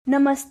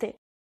નમસ્તે.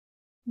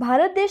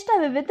 ભારત દેશના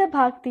વિવિધ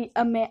ભાગથી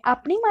અમે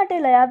આપણી માટે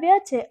લઈ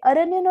આવ્યા છે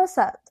અરણ્યનો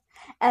સાદ,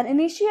 an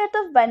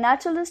initiative by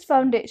naturalist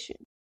foundation.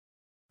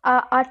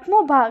 આ 8મો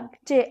ભાગ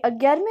જે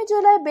 11મી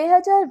જુલાઈ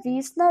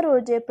 2020ના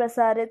રોજે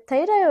પ્રસારિત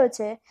થઈ રહ્યો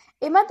છે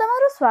એમાં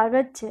તમારું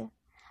સ્વાગત છે.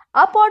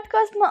 આ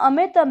પોડકાસ્ટમાં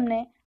અમે તમને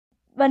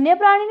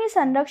વન્યપ્રાણીની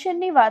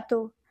સંરક્ષણની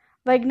વાતો,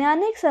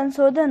 વૈજ્ઞાનિક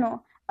સંશોધનો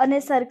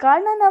અને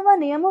સરકારના નવા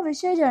નિયમો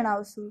વિશે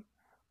જણાવશું.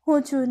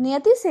 હું છું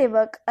નિયતિ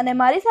સેવક અને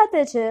મારી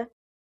સાથે છે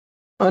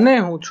અને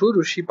હું છું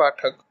ઋષિ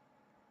પાઠક.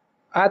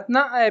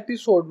 આજના આ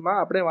એપિસોડમાં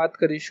આપણે વાત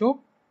કરીશું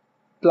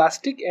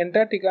પ્લાસ્ટિક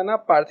એન્ટાર્કટિકાના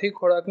પાર્થિવ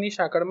ખોરાકની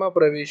સાંકળમાં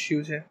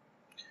પ્રવેશ્યું છે.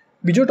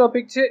 બીજો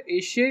ટોપિક છે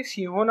એશિયાઈ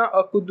સિંહોના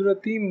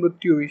અકુદરતી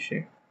મૃત્યુ વિશે.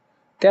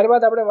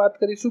 ત્યારબાદ આપણે વાત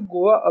કરીશું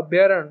ગોવા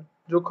અભયારણ્ય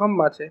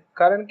જોખમમાં છે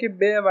કારણ કે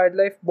 2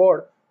 વાઇલ્ડલાઇફ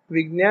બોર્ડ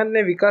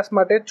વિજ્ઞાનને વિકાસ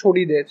માટે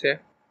છોડી દે છે.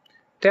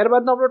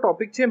 ત્યારબાદનો આપણો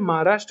ટોપિક છે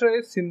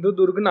મહારાષ્ટ્રએ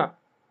સિંધુદુર્ગના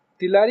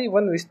તિલારી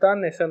વન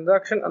વિસ્તારને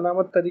સંરક્ષણ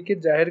અનામત તરીકે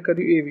જાહેર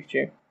કર્યું એ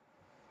વિશે.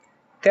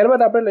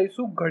 ત્યારબાદ આપણે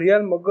લઈશું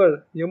ઘડિયાળ મગર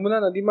યમુના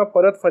નદીમાં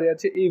પરત ફર્યા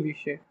છે એ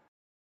વિશે.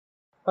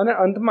 અને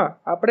અંતમાં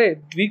આપણે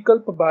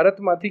દ્વિકલ્પ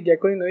ભારતમાંથી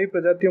ગેકોની નવી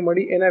પ્રજાતિઓ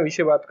મળી એના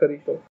વિશે વાત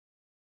કરીશું.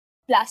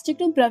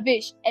 પ્લાસ્ટિકનો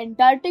પ્રવેશ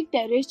એન્ટાર્કટિક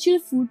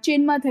ટેરેસ્ટ્રીયલ ફૂડ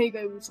ચેઇનમાં થઈ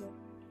ગયું છે.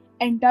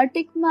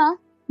 એન્ટાર્કટિકમાં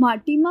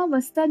માટીમાં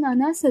વસતા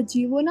નાના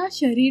સજીવોના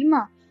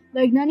શરીરમાં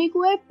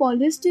વૈજ્ઞાનિકોએ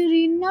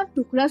પોલિસ્ટરીનના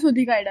ટુકડા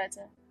શોધી કાઢ્યા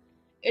છે.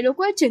 એ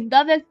લોકોએ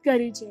ચિંતા વ્યક્ત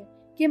કરી છે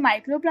કે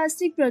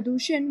માઇક્રોપ્લાસ્ટિક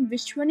પ્રદૂષણ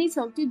વિશ્વની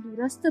સૌથી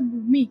દૂરસ્થ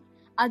ભૂમિ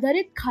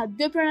આધારિત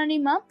ખાદ્ય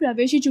પ્રણાલીમાં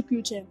પ્રવેશી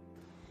ચૂક્યું છે.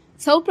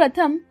 સૌ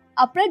પ્રથમ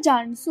આપણે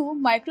જાણશું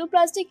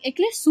માઇક્રોપ્લાસ્ટિક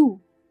એટલે શું.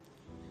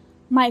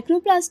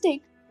 માઇક્રોપ્લાસ્ટિક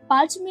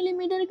 5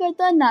 મિલીમીટર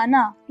કરતાં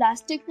નાના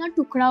પ્લાસ્ટિકના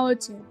ટુકડાઓ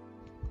છે.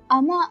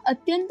 આમાં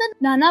અત્યંત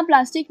નાના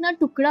પ્લાસ્ટિકના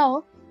ટુકડાઓ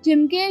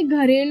જેમ કે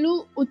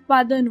ઘરેલું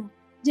ઉત્પાદનો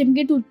જેમ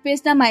કે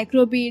ટૂથપેસ્ટના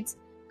માઇક્રોબીડ્સ,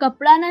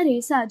 કપડાના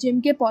રેસા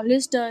જેમ કે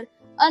પોલિસ્ટર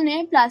અને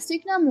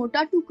પ્લાસ્ટિકના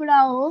મોટા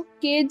ટુકડાઓ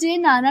કે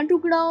જે નાના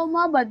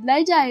ટુકડાઓમાં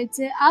બદલાઈ જાય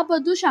છે, આ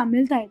બધું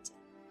સામેલ થાય છે.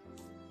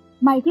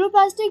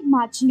 માઇક્રોપ્લાસ્ટિક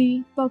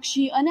માછલી,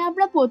 પક્ષી અને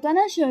આપણા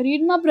પોતાના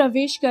શરીરમાં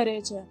પ્રવેશ કરે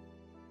છે.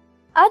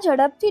 આ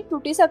ઝડપથી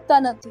તૂટી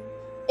શકતા નથી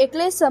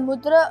એટલે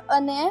સમુદ્ર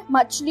અને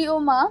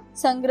માછલીઓમાં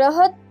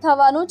સંગ્રહિત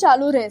થવાનું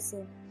ચાલુ રહેશે.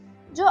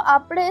 જો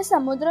આપણે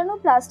સમુદ્રનું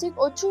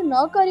પ્લાસ્ટિક ઓછું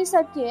ન કરી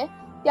શકીએ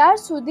ત્યાર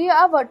સુધી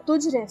આ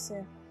વધતું જ રહેશે.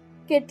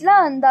 કેટલા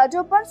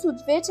અંદાજો પણ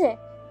સૂચવે છે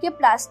કે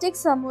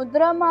પ્લાસ્ટિક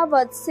સમુદ્રમાં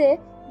વધશે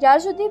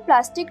જ્યાં સુધી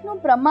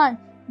પ્લાસ્ટિકનું પ્રમાણ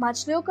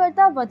માછલીઓ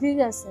કરતાં વધી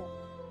જશે.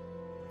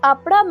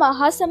 આપણા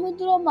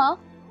મહાસમુદ્રોમાં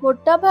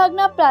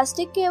મોટાભાગના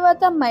પ્લાસ્ટિક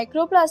કહેવાતા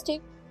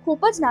માઇક્રોપ્લાસ્ટિક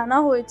ખૂબ જ નાના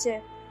હોય છે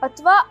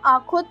અથવા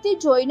આંખોથી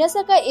જોઈ ન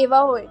શકાય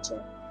એવા હોય છે.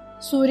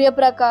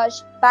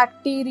 સૂર્યપ્રકાશ,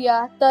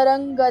 બેક્ટેરિયા,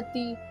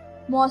 તરંગગતિ,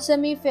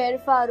 મોસમી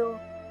ફેરફારો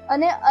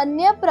અને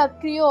અન્ય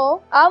પ્રક્રિયાઓ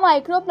આ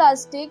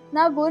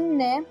માઇક્રોપ્લાસ્ટિકના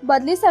ગુણને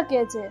બદલી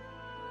શકે છે.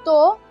 તો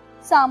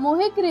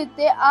સામૂહિક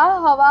રીતે આ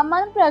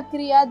હવામાન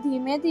પ્રક્રિયા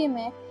ધીમે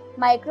ધીમે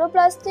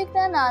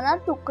માઇક્રોપ્લાસ્ટિકના નાના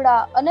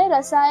ટુકડા અને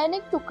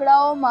રાસાયણિક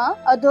ટુકડાઓમાં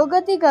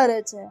અધોગતિ કરે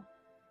છે.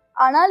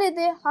 આના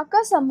લીધે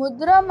આખા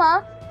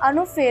સમુદ્રમાં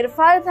આનો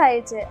ફેરફાર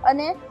થાય છે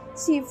અને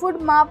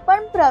સીફૂડમાં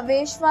પણ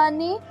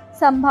પ્રવેશવાની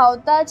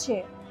સંભાવના છે.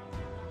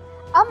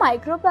 આ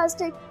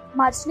માઇક્રોપ્લાસ્ટિક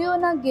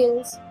માછલીઓના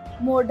ગિલ્સ,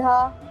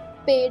 મોઢા,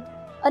 પેટ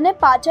અને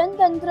પાચન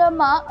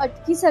તંત્રમાં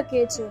અટકી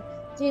શકે છે,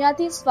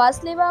 જેનાથી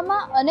શ્વાસ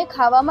લેવામાં અને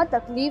ખાવામાં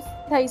તકલીફ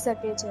થઈ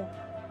શકે છે.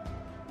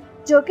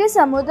 જોકે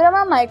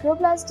સમુદ્રમાં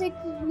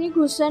માઇક્રોપ્લાસ્ટિકની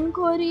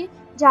ઘૂસણખોરી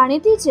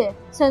જાણીતી છે.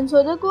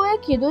 સંશોધકોએ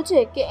કીધું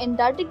છે કે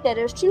એન્ટાર્કટિક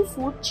ટેરેસ્ટ્રીયલ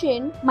ફૂડ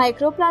ચેઇન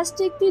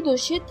માઇક્રોપ્લાસ્ટિકથી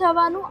દૂષિત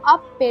થવાનો આ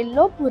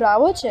પહેલો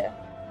પુરાવો છે.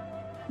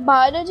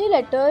 બાયોલોજી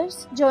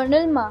લેટર્સ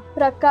જર્નલમાં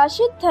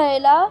પ્રકાશિત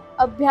થયેલા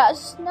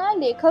અભ્યાસના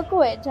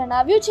લેખકોએ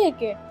જણાવ્યું છે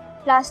કે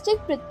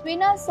પ્લાસ્ટિક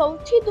પૃથ્વીના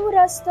સૌથી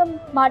દૂરસ્થ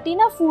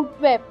માટીના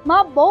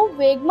ફૂડવેબમાં બહુ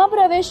વેગમાં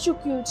પ્રવેશ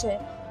ચૂક્યું છે,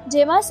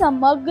 જેમાં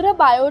સમગ્ર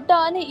બાયોટા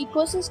અને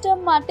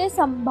ઇકોસિસ્ટમ માટે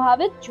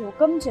સંભવિત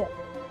જોખમ છે.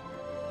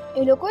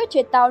 એ લોકોએ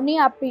ચેતવણી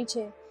આપી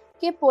છે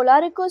કે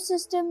પોલાર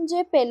ઇકોસિસ્ટમ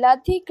જે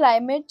પહેલાથી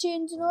ક્લાઇમેટ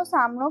ચેન્જનો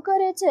સામનો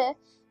કરે છે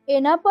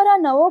એના પર આ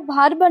નવો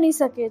ભાર બની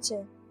શકે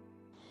છે.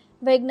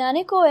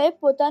 વૈજ્ઞાનિકોએ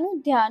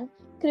પોતાનું ધ્યાન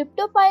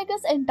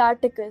ક્રિપ્ટોપાઇકસ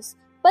એન્ટાર્કટિકસ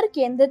પર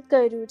કેન્દ્રિત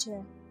કર્યું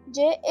છે,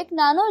 જે એક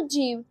નાનો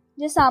જીવ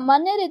જે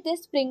સામાન્ય રીતે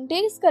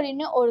સ્પ્રિંગટેલ્સ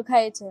કરીને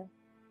ઓળખાય છે.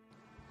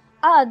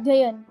 આ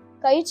અધ્યયન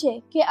કહે છે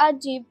કે આ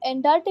જીવ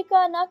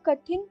એન્ટાર્કટિકાના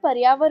કઠિન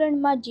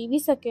પર્યાવરણમાં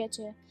જીવી શકે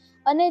છે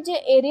અને જે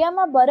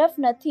એરિયામાં બરફ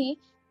નથી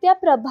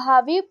ત્યાં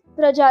પ્રભાવી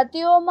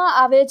પ્રજાતિઓમાં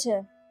આવે છે.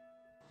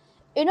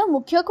 એનો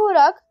મુખ્ય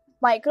ખોરાક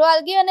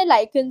માઇક્રોઆલ્ગે અને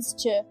લાઇકન્સ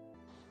છે.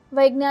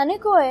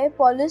 વૈજ્ઞાનિકોએ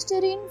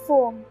પોલિસ્ટરીન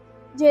ફોમ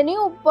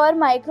જેની ઉપર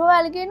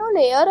માઇક્રોઆલ્ગેનું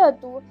લેયર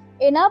હતું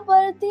એના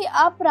પરથી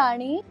આ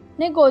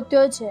પ્રાણીને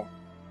ગોત્યો છે.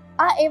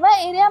 આ એવા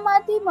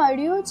એરિયામાંથી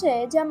મળ્યું છે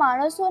જ્યાં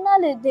માણસોના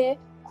લીધે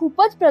ખૂબ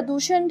જ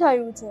પ્રદૂષણ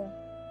થયું છે.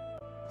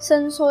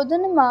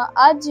 સંશોધનમાં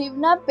આ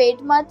જીવના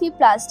પેટમાંથી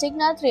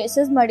પ્લાસ્ટિકના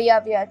ટ્રેસીસ મળી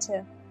આવ્યા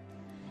છે.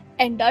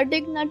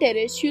 એન્ટાર્કટિકના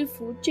ટેરેસ્ટ્રીયલ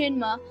ફૂડ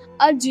ચેઇનમાં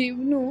આ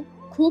જીવનું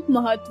ખૂબ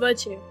મહત્વ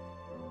છે.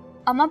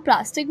 આમાં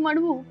પ્લાસ્ટિક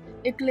મળવું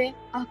એટલે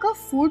આખા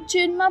ફૂડ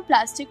ચેઇનમાં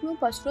પ્લાસ્ટિકનો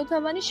કચરો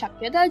થવાની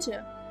શક્યતા છે.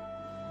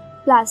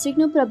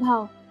 પ્લાસ્ટિકનો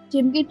પ્રભાવ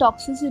જેમ કે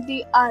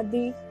ટોક્સિસિટી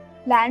આદિ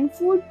લેન્ડ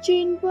ફૂડ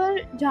ચેઇન પર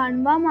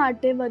જાણવા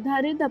માટે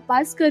વધારે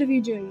તપાસ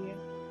કરવી જોઈએ.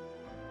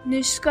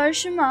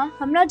 નિષ્કર્ષમાં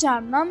હમણાં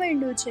જાણવા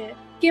માંડ્યું છે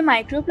કે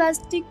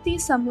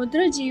માઇક્રોપ્લાસ્ટિકથી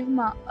સમુદ્ર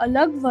જીવમાં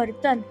અલગ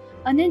વર્તન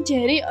અને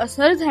ઝેરી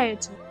અસર થાય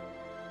છે.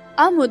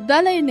 આ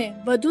મુદ્દા લઈને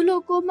વધુ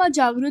લોકોમાં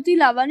જાગૃતિ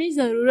લાવવાની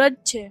જરૂરત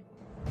છે,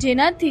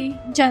 જેનાથી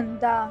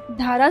જનતા,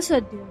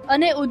 ધારાસભ્યો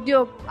અને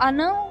ઉદ્યોગ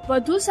આનો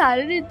વધુ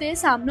સારી રીતે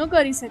સામનો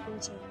કરી શકે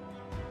છે.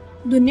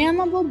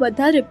 દુનિયામાં બહુ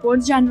બધા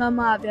રિપોર્ટ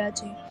જાણવામાં આવ્યા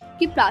છે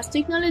કે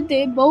પ્લાસ્ટિકના લીધે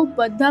બહુ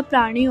બધા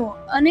પ્રાણીઓ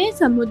અને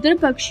સમુદ્ર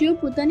પક્ષીઓ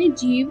પોતાની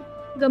જીવ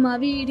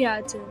ગમાવી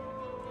રહ્યા છે.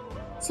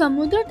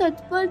 સમુદ્ર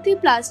તટ પરથી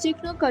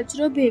પ્લાસ્ટિકનો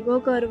કચરો ભેગો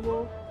કરવો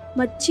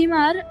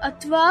મચ્છીમાર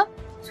અથવા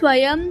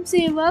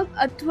સ્વયંસેવક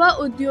અથવા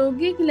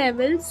ઔદ્યોગિક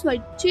લેવલ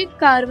સ્વૈચ્છિક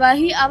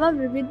કાર્યવાહી આવા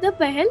વિવિધ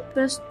પહેલ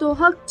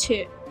પ્રોત્સાહક છે.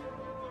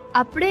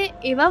 આપણે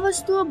એવા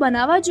વસ્તુઓ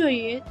બનાવવા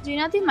જોઈએ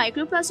જેનાથી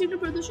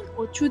માઇક્રોપ્લાસ્ટિકનું પ્રદૂષણ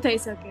ઓછું થઈ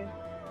શકે.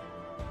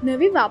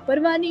 નવી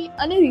વાપરવાની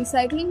અને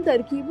રિસાયકલિંગ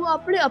તરકીબો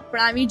આપણે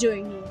અપનાવવી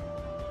જોઈએ.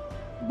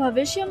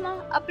 ભવિષ્યમાં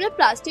આપણે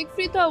પ્લાસ્ટિક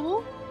ફ્રી થવું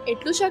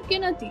એટલું શક્ય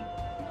નથી,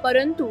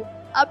 પરંતુ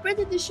આપણે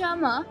તે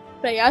દિશામાં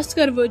પ્રયાસ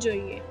કરવો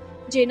જોઈએ,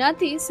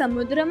 જેનાથી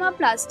સમુદ્રમાં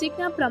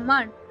પ્લાસ્ટિકના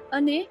પ્રમાણ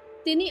અને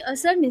તેની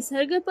અસર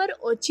નિસર્ગ પર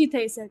ઓછી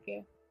થઈ શકે.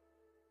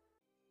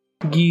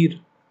 ગીર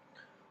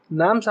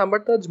નામ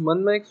સાંભળતા જ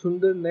મનમાં એક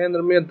સુંદર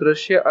નયનરમ્ય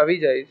દ્રશ્ય આવી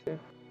જાય છે.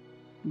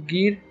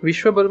 ગીર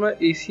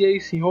વિશ્વભરમાં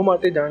એશિયાઈ સિંહો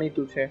માટે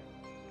જાણીતું છે.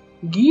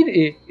 ગીર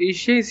એ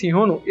એશિયાઈ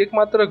સિંહોનું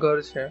એકમાત્ર ઘર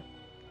છે.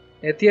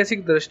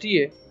 ઐતિહાસિક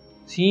દ્રષ્ટિએ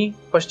સિંહ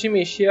પશ્ચિમ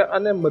એશિયા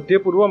અને મધ્ય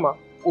પૂર્વમાં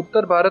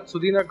ઉત્તર ભારત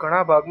સુધીના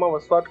ઘણા ભાગમાં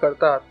વસવાટ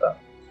કરતા હતા.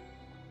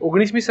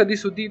 19મી સદી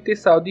સુધી તે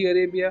સાઉદી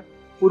અરેબિયા,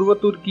 પૂર્વ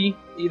તુર્કી,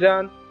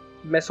 ઈરાન,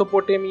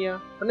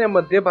 મેસોપોટેમિયા અને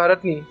મધ્ય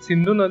ભારતની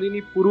સિંધુ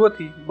નદીની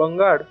પૂર્વથી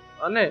બંગાળ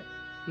અને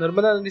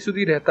નર્મદા નદી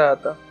સુધી રહેતા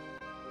હતા.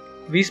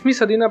 20મી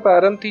સદીના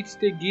પ્રારંભથી જ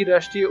તે ગીર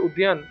રાષ્ટ્રીય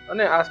ઉદ્યાન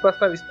અને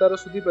આસપાસના વિસ્તારો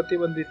સુધી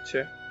પ્રતિબંધિત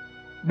છે.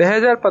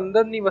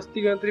 2015ની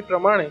વસ્તી ગણતરી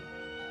પ્રમાણે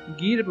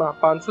ગીરમાં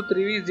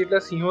 523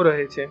 જેટલા સિંહો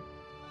રહે છે.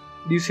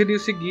 દિવસે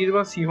દિવસે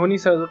ગીરમાં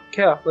સિંહોની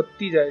સંખ્યા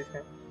વધતી જાય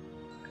છે.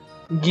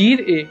 ગીર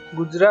એ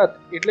ગુજરાત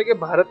એટલે કે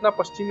ભારતના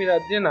પશ્ચિમી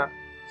રાજ્યના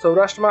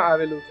સૌરાષ્ટ્રમાં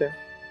આવેલું છે.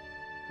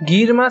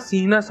 ગીરમાં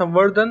સિંહના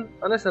સંવર્ધન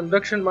અને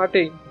સંરક્ષણ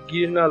માટે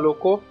ગીરના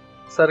લોકો,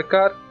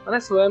 સરકાર અને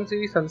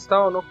સ્વયંસેવી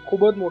સંસ્થાઓનો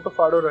ખૂબ જ મોટો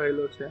ફાળો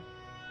રહેલો છે.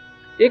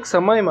 એક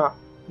સમયમાં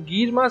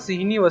ગીરમાં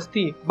સિંહની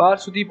વસ્તી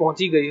 12 સુધી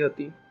પહોંચી ગઈ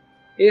હતી.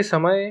 એ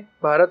સમયે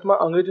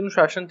ભારતમાં અંગ્રેજોનું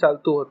શાસન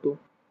ચાલતું હતું.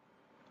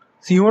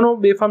 સિંહોનો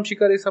બેફામ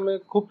શિકાર એ સમયે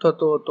ખૂબ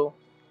થતો હતો.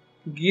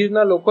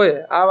 ગીરના લોકોએ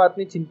આ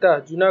વાતની ચિંતા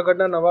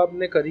જૂનાગઢના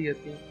નવાબને કરી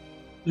હતી.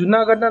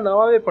 જૂનાગઢના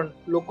નવાબે પણ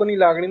લોકોની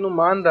લાગણીનું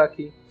માન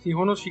રાખી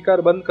સિંહોનો શિકાર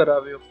બંધ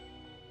કરાવ્યો.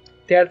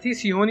 ત્યારથી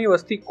સિંહોની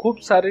વસ્તી ખૂબ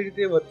સારી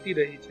રીતે વધતી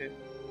રહી છે.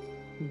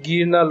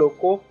 ગીરના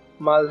લોકો,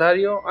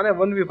 માલધારીઓ અને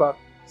વન વિભાગ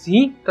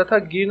સિંહ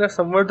તથા ગીરના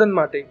સંવર્ધન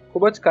માટે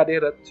ખૂબ જ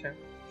કાર્યરત છે.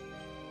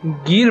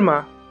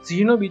 ગીરમાં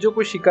સિંહનો બીજો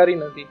કોઈ શિકારી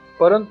નથી,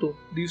 પરંતુ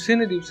દિવસે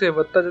ને દિવસે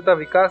વધતા જતા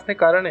વિકાસને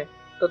કારણે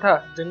તથા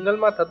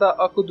જંગલમાં થતા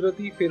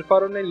અકુદરતી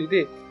ફેરફારોને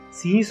લીધે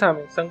સિંહ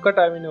સામે સંકટ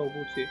આવીને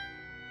ઊભું છે.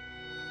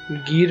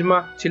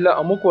 ગીરમાં છેલ્લા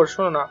અમુક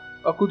વર્ષોના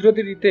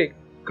અકુદરતી રીતે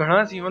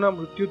ઘણા સિંહોના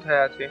મૃત્યુ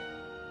થયા છે.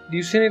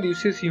 દિવસે ને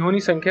દિવસે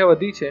સિંહોની સંખ્યા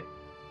વધી છે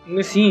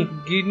અને સિંહ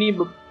ગીરની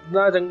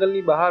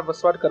જંગલની બહાર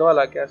વસવાટ કરવા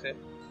લાગ્યા છે.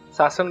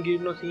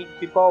 સાસણગીરનો સિંહ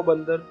પીપાઓ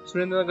બંદર,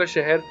 સુરેન્દ્રનગર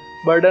શહેર,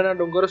 બરડાના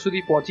ડુંગરો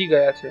સુધી પહોંચી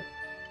ગયા છે.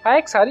 આ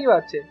એક સારી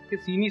વાત છે કે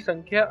સિંહની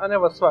સંખ્યા અને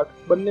વસવાટ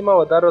બંનેમાં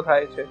વધારો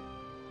થાય છે.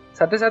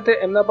 સાથે સાથે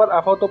એમના પર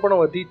આફતો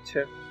પણ વધી જ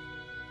છે.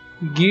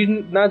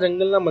 ગીરના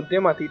જંગલના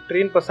મધ્યમાંથી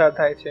ટ્રેન પસાર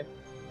થાય છે.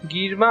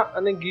 ગીરમાં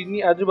અને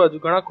ગીરની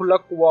આજુબાજુ ઘણા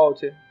ખુલ્લા કુવાઓ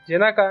છે,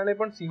 જેના કારણે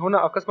પણ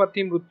સિંહોના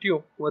અકસ્માતથી મૃત્યુ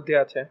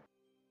વધ્યા છે.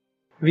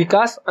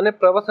 વિકાસ અને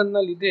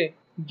પ્રવસનના લીધે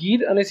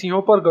ગીર અને સિંહો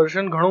પર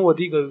ઘર્ષણ ઘણું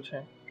વધી ગયું છે.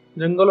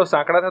 જંગલો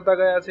સાંકડા થતા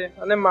ગયા છે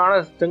અને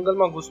માણસ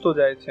જંગલમાં ઘૂસતો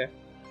જાય છે.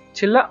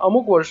 છેલ્લા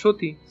અમુક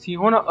વર્ષોથી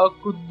સિંહોના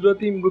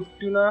અકુદરતી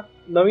મૃત્યુના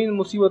નવીન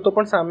મુસીબતો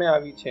પણ સામે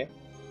આવી છે.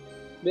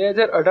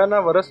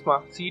 2018ના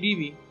વર્ષમાં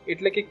CDV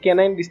એટલે કે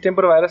કેનાઇન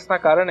ડિસ્ટેમ્બર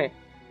વાયરસના કારણે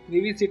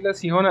 23 જેટલા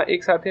સિંહોના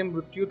એક સાથે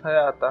મૃત્યુ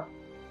થયા હતા.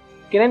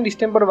 કેનાઇન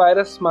ડિસ્ટેમ્બર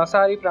વાયરસ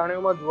માંસાહારી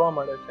પ્રાણીઓમાં જોવા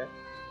મળે છે.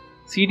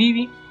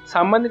 CDV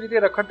સામાન્ય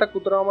રીતે રખડતા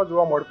કૂતરાઓમાં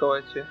જોવા મળતો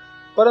હોય છે,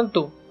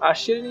 પરંતુ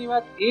આશ્ચર્યની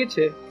વાત એ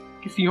છે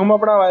કે સિંહોમાં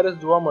પણ આ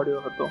વાયરસ જોવા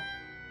મળ્યો હતો.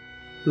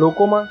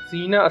 લોકોમાં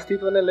સિંહના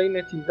અસ્તિત્વને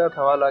લઈને ચિંતા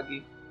થવા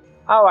લાગી.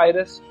 આ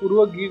વાયરસ પૂર્વ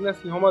ગીરના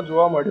સિંહોમાં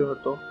જોવા મળ્યો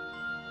હતો.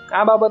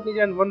 આ બાબતની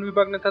જાણ વન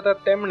વિભાગને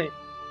થતાં તેમણે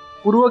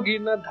પૂર્વ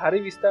ગીરના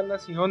ધારી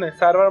વિસ્તારના સિંહોને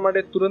સારવાર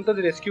માટે તુરંત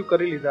જ રેસ્ક્યુ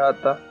કરી લીધા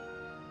હતા.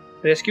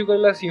 રેસ્ક્યુ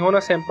કરેલા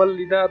સિંહોના સેમ્પલ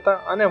લીધા હતા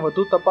અને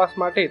વધુ તપાસ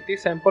માટે તે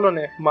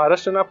સેમ્પલોને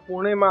મહારાષ્ટ્રના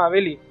પુણેમાં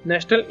આવેલી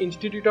નેશનલ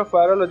ઇન્સ્ટિટ્યૂટ ઓફ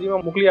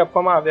વાયરોલોજીમાં મોકલી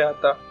આપવામાં આવ્યા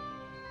હતા.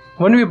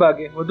 વન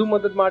વિભાગે વધુ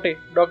મદદ માટે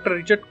ડોક્ટર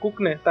રિચર્ડ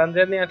કુકને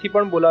તાંજાનિયાથી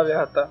પણ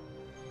બોલાવ્યા હતા.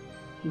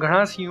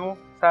 ઘણા સિંહો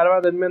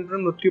સારવાર દરમિયાન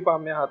પણ મૃત્યુ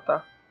પામ્યા હતા.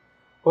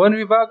 વન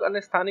વિભાગ અને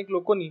સ્થાનિક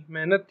લોકોની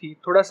મહેનતથી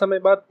થોડા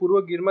સમય બાદ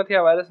પૂર્વ ગીરમાંથી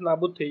આ વાયરસ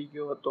નાબૂદ થઈ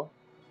ગયો હતો.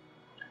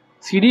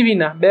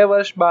 સીડીવીના 2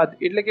 વર્ષ બાદ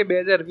એટલે કે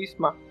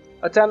 2020માં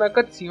અચાનક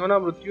જ સિંહોના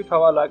મૃત્યુ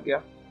થવા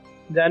લાગ્યા.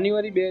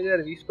 જાન્યુઆરી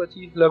 2020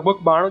 પછી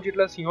લગભગ 92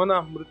 જેટલા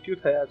સિંહોના મૃત્યુ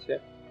થયા છે.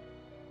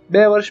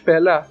 2 વર્ષ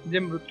પહેલા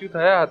જે મૃત્યુ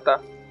થયા હતા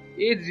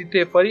એ જ રીતે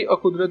ફરી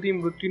અકુદરતી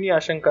મૃત્યુની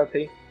આશંકા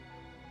થઈ.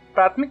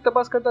 પ્રાથમિક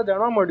તપાસ કરતા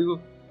જાણવા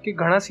મળ્યું કે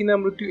ઘણા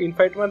સિંહના મૃત્યુ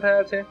ઇનફાઇટમાં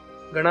થયા છે,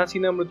 ઘણા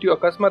સિંહના મૃત્યુ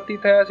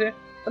અકસ્માતથી થયા છે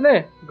અને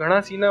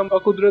ઘણા સિંહના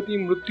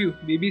અકુદરતી મૃત્યુ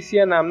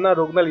બેબીસિયા નામના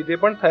રોગના લીધે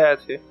પણ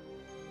થયા છે.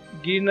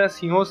 ગીરના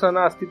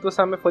સિંહોના અસ્તિત્વ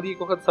સામે ફરી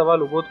એક વખત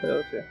સવાલ ઊભો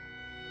થયો છે.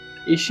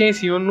 એશિયાઈ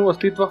સિંહોનું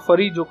અસ્તિત્વ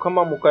ફરી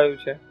જોખમમાં મુકાયું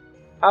છે.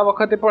 આ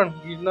વખતે પણ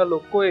ગીરના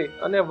લોકોએ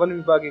અને વન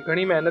વિભાગે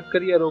ઘણી મહેનત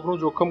કરી આ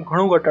રોગનું જોખમ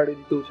ઘણું ઘટાડી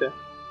દીધું છે.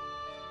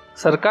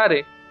 સરકારે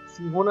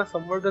સિંહોના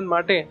સંવર્ધન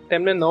માટે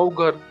તેમને નવું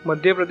ઘર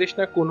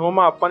મધ્યપ્રદેશના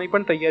કુનોમાં આપવાની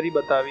પણ તૈયારી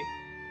બતાવી.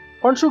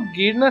 પણ શું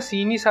ગીરના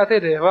સિંહની સાથે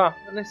રહેવા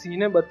અને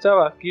સિંહને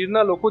બચાવવા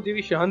ગીરના લોકો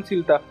જેવી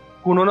સહનશીલતા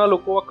કુનોના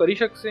લોકો કરી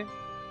શકશે?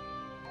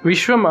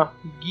 વિશ્વમાં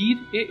ગીર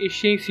એ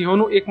એશિયાઈ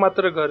સિંહોનું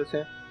એકમાત્ર ઘર છે.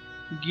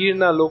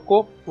 ગીરના લોકો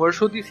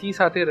વર્ષોથી સિંહ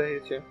સાથે રહે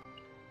છે.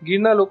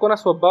 ગીરના લોકોના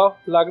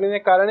સ્વભાવ લાગણીને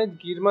કારણે જ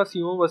ગીરમાં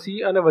સિંહો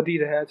વસી અને વધી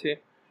રહ્યા છે.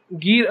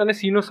 ગીર અને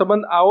સિંહનો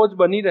સંબંધ આવો જ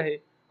બની રહે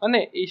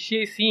અને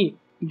એશિયાઈ સિંહ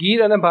ગીર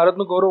અને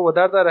ભારતનું ગૌરવ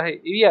વધારતા રહે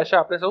એવી આશા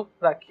આપણે સૌ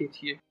રાખીએ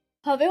છીએ.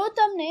 હવે હું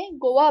તમને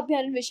ગોવા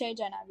અભયારણ્ય વિશે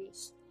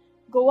જણાવીશ.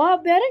 ગોવા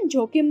અભયારણ્ય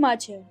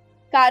જોખમમાં છે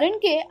કારણ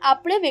કે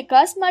આપણે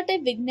વિકાસ માટે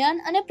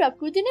વિજ્ઞાન અને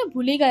પ્રકૃતિને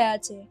ભૂલી ગયા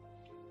છે.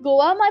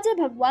 ગોવામાં જે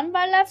ભગવાન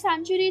વાઇલ્ડલાઇફ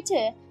સેન્ચ્યુરી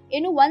છે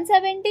એનું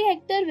 170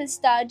 હેક્ટર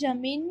વિસ્તાર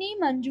જમીનની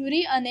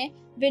મંજૂરી અને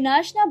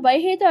વિનાશના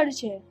ભય હેઠળ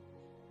છે.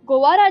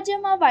 ગોવા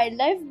રાજ્યમાં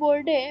વાઇલ્ડલાઇફ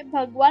બોર્ડે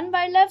ભગવાન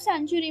વાઇલ્ડલાઇફ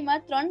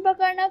સેન્ચ્યુરીમાં 3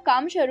 પ્રકારના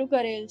કામ શરૂ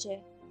કરેલ છે.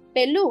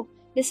 પહેલું,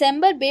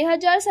 ડિસેમ્બર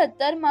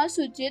 2017માં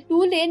સૂચિત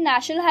 2 લેન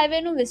નેશનલ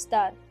હાઈવેનું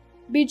વિસ્તાર.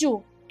 બીજું,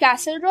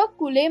 કેસલ રોક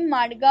કુલેમ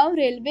માડગાંવ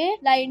રેલવે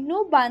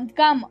લાઇનનું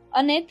બાંધકામ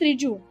અને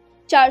ત્રીજું,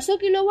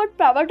 400 કિલોવોટ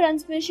પાવર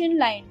ટ્રાન્સમિશન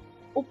લાઇન.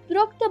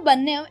 ઉપરોક્ત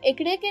બંને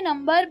એટલે કે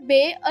નંબર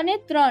 2 અને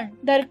 3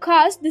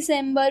 દરખાસ્ત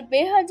ડિસેમ્બર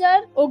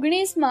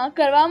 2019માં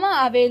કરવામાં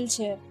આવેલ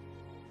છે.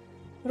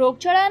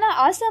 રોગચાળાના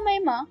આ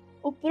સમયમાં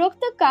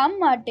ઉપરોક્ત કામ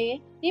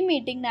માટેની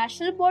meeting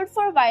national board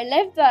for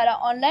wildlife દ્વારા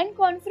ઓનલાઈન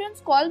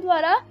કોન્ફરન્સ કોલ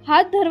દ્વારા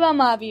હાથ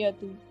ધરવામાં આવી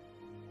હતી.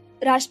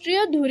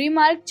 રાષ્ટ્રીય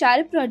ધોરીમાર્ગ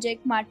 4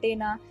 પ્રોજેક્ટ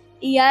માટેના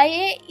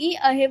EIA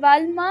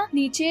અહેવાલમાં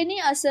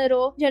નીચેની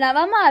અસરો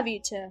જણાવવામાં આવી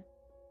છે.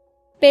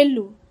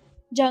 પહેલું,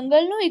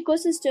 જંગલનું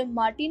ઇકોસિસ્ટમ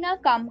માટીના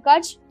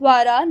કામકાજ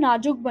દ્વારા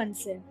નાજુક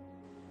બનશે.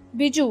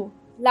 બીજું,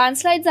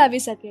 લેન્ડસ્લાઇડ્સ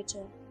આવી શકે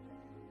છે.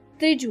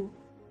 ત્રીજું,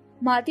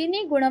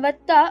 માટીની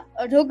ગુણવત્તા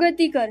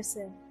અધોગતિ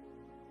કરશે.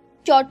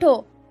 ચોથો,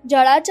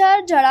 જળાચાર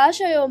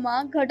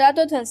જળાશયોમાં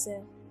ઘટાડો થશે.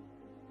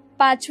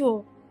 પાંચમું,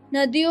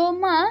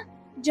 નદીઓમાં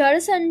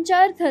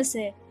જળસંચાર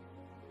થશે.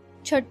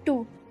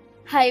 છઠ્ઠું,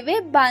 હાઈવે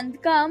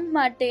બાંધકામ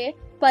માટે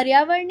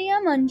પર્યાવરણીય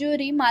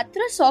મંજૂરી માત્ર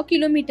 100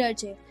 કિલોમીટર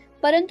છે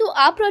પરંતુ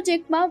આ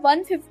પ્રોજેક્ટમાં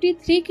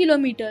 153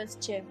 કિલોમીટર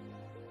છે.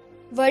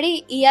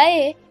 વળી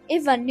EIA એ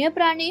વન્ય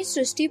પ્રાણી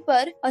સૃષ્ટિ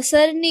પર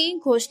અસરની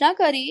ઘોષણા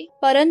કરી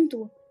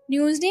પરંતુ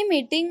ન્યૂઝની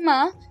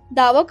મીટિંગમાં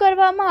દાવો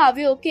કરવામાં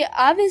આવ્યો કે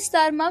આ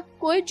વિસ્તારમાં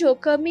કોઈ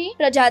જોખમી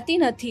પ્રજાતિ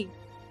નથી.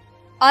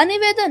 આ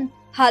નિવેદન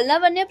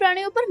હાલના વન્ય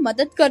પ્રાણીઓ પર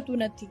મદદ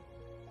કરતું નથી.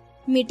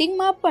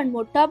 મીટિંગમાં પણ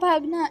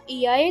મોટાભાગના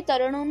EIA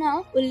તરણોના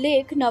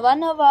ઉલ્લેખ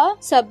નવા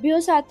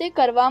સભ્યો સાથે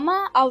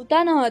કરવામાં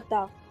આવતા ન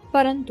હતા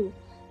પરંતુ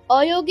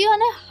અયોગ્ય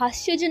અને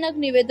હાસ્યજનક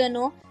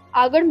નિવેદનો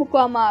આગળ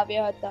મૂકવામાં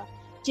આવ્યા હતા,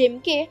 જેમ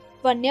કે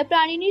વન્ય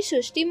પ્રાણીની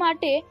સૃષ્ટિ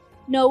માટે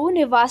નવું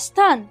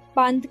નિવાસસ્થાન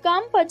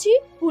બાંધકામ પછી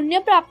પુણ્ય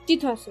પ્રાપ્તિ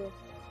થશે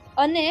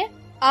અને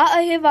આ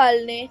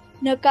અહેવાલને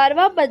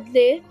નકારવા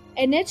બદલે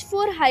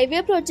NH4 હાઈવે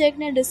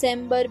પ્રોજેક્ટને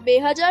ડિસેમ્બર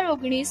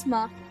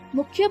 2019માં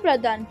મુખ્ય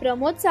પ્રધાન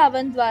પ્રમોદ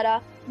સાવંત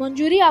દ્વારા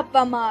મંજૂરી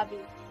આપવામાં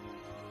આવી.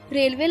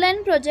 રેલવે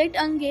લાઇન પ્રોજેક્ટ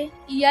અંગે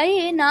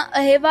EIAના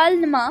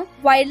અહેવાલમાં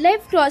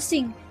વાઇલ્ડલાઇફ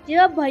ક્રોસિંગ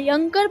જેવા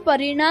ભયંકર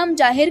પરિણામ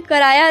જાહેર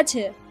કરાયા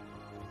છે.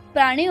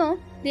 પ્રાણીઓ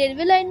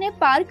રેલવે લાઇનને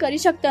પાર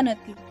કરી શકતા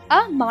નથી.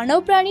 આ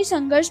માનવ પ્રાણી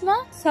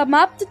સંઘર્ષમાં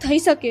સમાપ્ત થઈ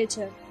શકે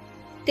છે.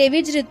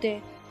 તેવી જ રીતે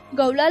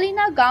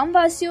ગૌલાલીના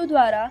ગામવાસીઓ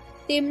દ્વારા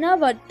તેમના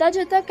વધતા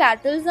જતા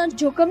કેટલના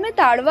જોખમને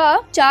ટાળવા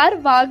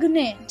 4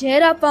 વાઘને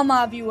ઝેર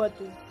આપવામાં આવ્યું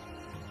હતું.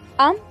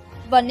 આમ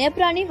વન્ય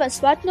પ્રાણી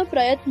વસવાટનો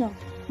પ્રયત્ન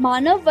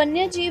માનવ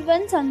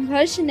વન્યજીવન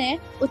સંઘર્ષને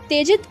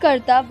ઉત્તેજિત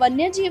કરતા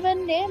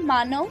વન્યજીવનને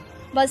માનવ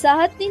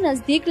વસાહતની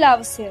નજદીક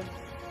લાવશે.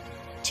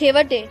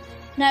 છેવટે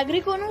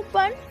નાગરિકોનું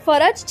પણ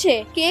ફરજ છે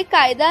કે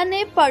કાયદાને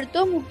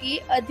પડતો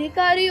મૂકી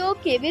અધિકારીઓ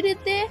કેવી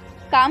રીતે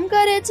કામ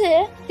કરે છે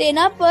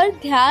તેના પર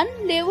ધ્યાન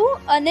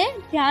લેવું અને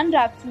ધ્યાન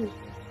રાખવું.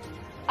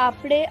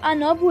 આપણે આ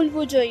ન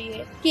ભૂલવું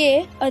જોઈએ કે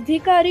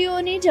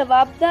અધિકારીઓની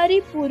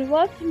જવાબદારી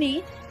પૂર્વકની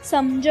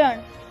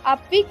સમજણ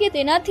આપવી કે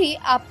તેનાથી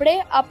આપણે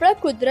આપણા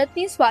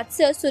કુદરતની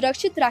સ્વાસ્થ્ય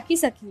સુરક્ષિત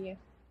રાખી શકીએ.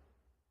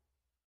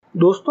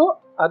 દોસ્તો,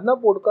 આજના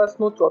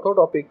પોડકાસ્ટનો ચોથો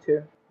ટોપિક છે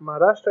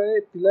મહારાષ્ટ્રએ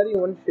તિલારી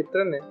વન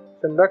ક્ષેત્રને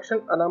સંરક્ષણ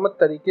અનામત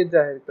તરીકે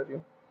જાહેર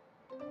કર્યું.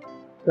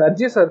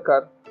 રાજ્ય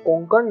સરકાર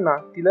કોંકણના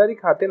તિલારી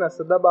ખાતેના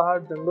સદાબહાર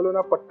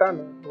જંગલોના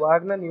પટ્ટાને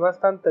વાઘના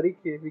નિવાસસ્થાન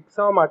તરીકે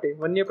વિકસાવવા માટે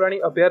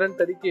વન્યપ્રાણી અભયારણ્ય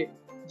તરીકે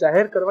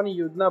જાહેર કરવાની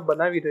યોજના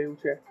બનાવી રહ્યું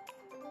છે.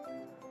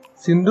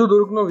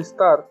 સિંધુદુર્ગનો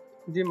વિસ્તાર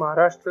જે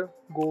મહારાષ્ટ્ર,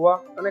 ગોવા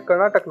અને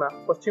કર્ણાટકના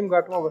પશ્ચિમ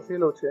ઘાટમાં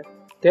વસેલો છે,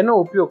 તેનો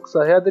ઉપયોગ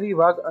સહ્યાદ્રી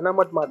વાઘ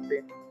અનામત માટે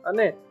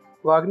અને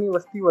વાઘની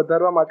વસ્તી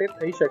વધારવા માટે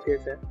થઈ શકે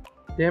છે,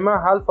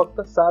 જેમાં હાલ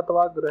ફક્ત 7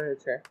 વાઘ રહે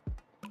છે.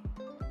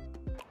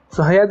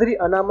 સહ્યાદ્રી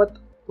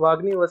અનામત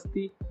વાઘની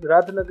વસ્તી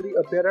રાજનગરી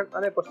અભયારણ્ય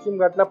અને પશ્ચિમ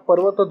ઘાટના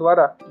પર્વતો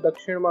દ્વારા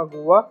દક્ષિણમાં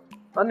ગોવા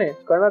અને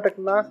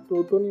કર્ણાટકના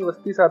સ્ત્રોતોની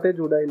વસ્તી સાથે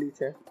જોડાયેલી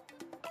છે.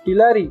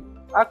 ટિલારી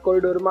આ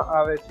કોરિડોરમાં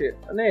આવે છે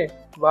અને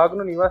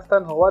વાઘનું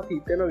નિવાસસ્થાન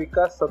હોવાથી તેનો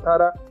વિકાસ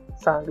સતારા,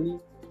 સાંગલી,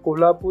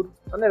 કોલ્હાપુર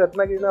અને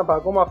રત્નાગીરીના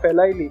ભાગોમાં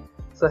ફેલાયેલી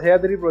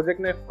સહ્યાદ્રી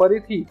પ્રોજેક્ટને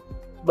ફરીથી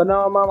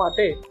બનાવવા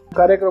માટે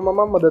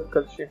કાર્યક્રમોમાં મદદ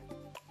કરશે.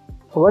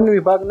 વન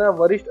વિભાગના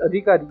વરિષ્ઠ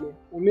અધિકારીએ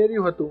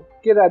ઉમેર્યું હતું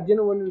કે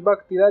રાજ્યનું વન વિભાગ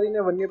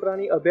ટિલારીને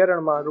વન્યપ્રાણી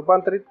અભયારણ્યમાં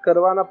રૂપાંતરિત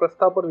કરવાના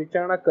પ્રસ્તાવ પર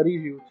વિચારણા કરી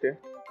રહ્યું છે.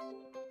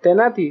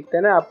 તેનાથી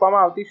તેને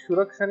આપવામાં આવતી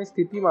સુરક્ષાની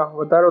સ્થિતિમાં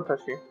વધારો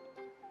થશે.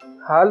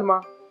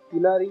 હાલમાં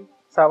ટિલારી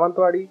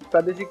સાવંતવાડી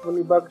પ્રાદેશિક વન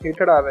વિભાગ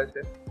હેઠળ આવે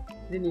છે,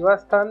 જે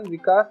નિવાસસ્થાન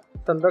વિકાસ,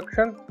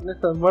 સંરક્ષણ અને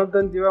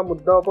સંવર્ધન જેવા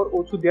મુદ્દાઓ પર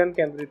ઓછું ધ્યાન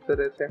કેન્દ્રિત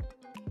કરે છે.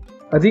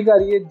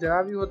 અધિકારીએ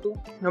જણાવ્યું હતું,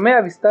 અમે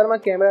આ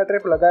વિસ્તારમાં કેમેરા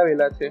ટ્રેપ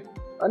લગાવેલા છે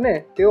અને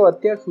તેઓ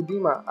અત્યાર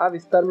સુધીમાં આ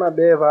વિસ્તારમાં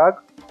 2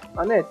 વાઘ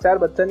અને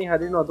 4 બચ્ચાની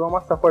હાજરી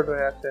નોંધવામાં સફળ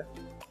રહ્યા છે.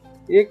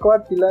 એકવાર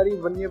ટિલારી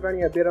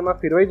વન્યપ્રાણી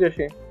અભયારણ્યમાં ફેરવાઈ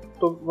જશે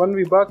તો વન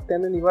વિભાગ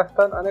તેને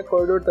નિવાસસ્થાન અને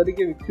કોરિડોર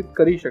તરીકે વિકસિત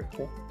કરી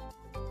શકશે.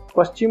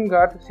 પશ્ચિમ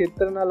ઘાટ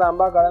ક્ષેત્રના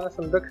લાંબા ગાળાના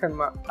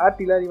સંરક્ષણમાં આ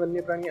ટિલારી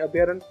વન્યપ્રાણી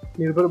અભયારણ્ય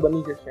નિર્ભર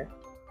બની જશે.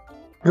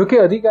 જોકે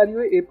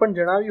અધિકારીઓએ એ પણ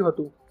જણાવ્યું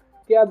હતું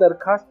કે આ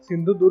દરખાસ્ત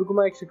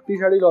સિંધુદુર્ગમાં એક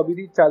શક્તિશાળી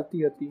લોબીથી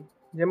ચાલતી હતી,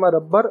 જેમાં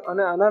રબર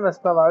અને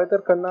અનાનસના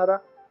વાવેતર કરનારા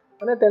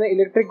અને તેને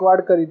ઇલેક્ટ્રિક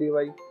વાડ કરી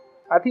દેવાઈ.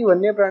 આથી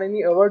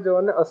વન્યપ્રાણીની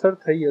અવરજવરને અસર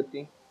થઈ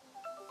હતી.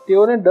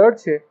 તેઓને ડર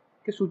છે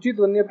કે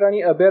સૂચિત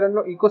વન્યપ્રાણી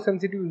અભયારણ્યનો ઇકો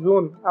સેન્સિટિવ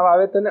ઝોન આ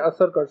વાવેતરને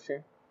અસર કરશે.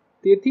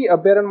 તેથી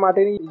અભયારણ્ય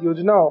માટેની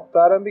યોજનાઓ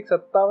પ્રારંભિક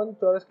 57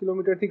 ચોરસ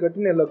કિલોમીટરથી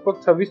ઘટીને લગભગ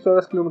 26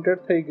 ચોરસ કિલોમીટર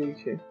થઈ ગઈ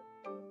છે.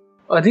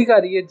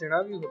 અધિકારીએ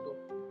જણાવ્યું હતું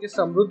કે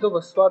સમૃદ્ધ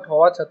વસવાટ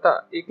હોવા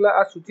છતાં એકલા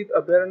આ સૂચિત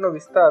અભયારણ્યનો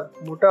વિસ્તાર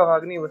મોટા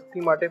વાઘની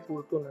વસ્તી માટે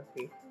પૂરતો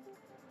નથી.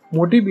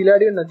 મોટી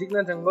બિલાડીઓ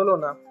નજીકના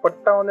જંગલોના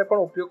પટ્ટાઓને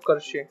પણ ઉપયોગ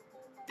કરશે.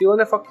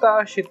 તેઓને ફક્ત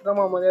આ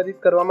ક્ષેત્રમાં મર્યાદિત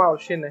કરવામાં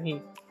આવશે નહીં.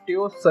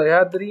 તેઓ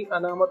સહ્યાદ્રી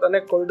અનામત અને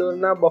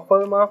કોરિડોરના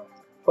બફરમાં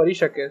ફરી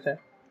શકે છે.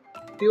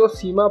 તેઓ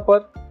સીમા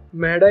પર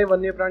મેહડાઈ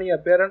વન્યપ્રાણી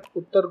અભયારણ્ય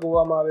ઉત્તર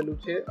ગોવામાં આવેલું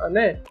છે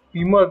અને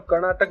ભીમળ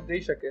કર્ણાટક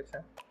જઈ શકે છે,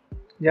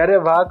 જ્યારે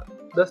વાઘ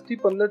 10 થી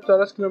 15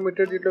 ચોરસ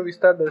કિલોમીટર જેટલો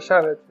વિસ્તાર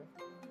દર્શાવે છે.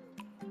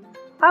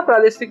 આ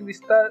પ્રાદેશિક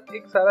વિસ્તાર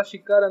એક સારા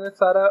શિકાર અને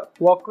સારા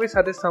વોકવે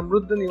સાથે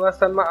સમૃદ્ધ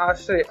નિવાસસ્થાનમાં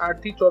આશરે 8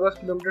 થી ચોરસ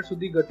કિલોમીટર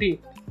સુધી ઘટી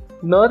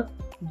નર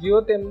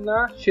જેઓ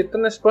તેમના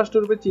ક્ષેત્રને સ્પષ્ટ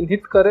રૂપે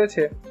ચિહ્નિત કરે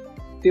છે,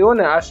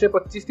 તેઓને આશરે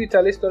 25 થી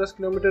 40 ચોરસ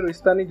કિલોમીટર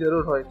વિસ્તારની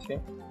જરૂર હોય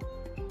છે.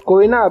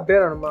 કોઈના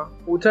અભયારણ્યમાં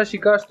ઓછા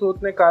શિકાર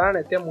સ્ત્રોતને કારણે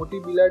ત્યાં મોટી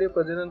બિલાડીઓ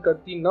પ્રજનન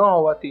કરતી ન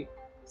હોવાથી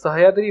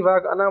સહ્યાદ્રી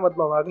વાઘ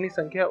અનામતમાં વાઘની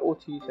સંખ્યા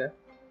ઓછી છે.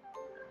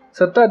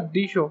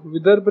 સત્તાધીશો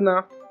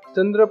વિદર્ભના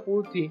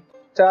ચંદ્રપુરથી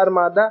 4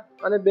 માદા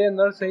અને 2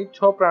 નર સહિત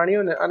 6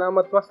 પ્રાણીઓને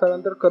અનામતમાં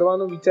સ્થળાંતર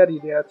કરવાનું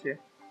વિચારી રહ્યા છે.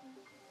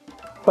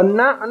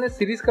 પન્ના અને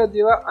સિરિસ્કા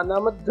જેવા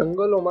અનામત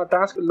જંગલોમાં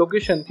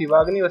ટ્રાન્સલોકેશનથી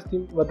વાઘની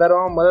વસ્તી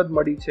વધારવામાં મદદ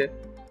મળી છે,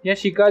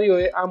 જ્યાં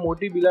શિકારીઓએ આ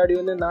મોટી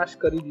બિલાડીઓને નાશ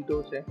કરી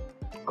દીધો છે.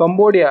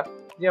 કંબોડિયા,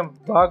 જ્યાં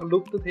વાઘ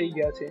લુપ્ત થઈ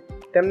ગયા છે,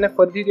 તેમને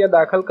ફરીથી ત્યાં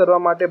દાખલ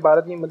કરવા માટે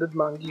ભારતની મદદ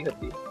માંગી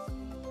હતી.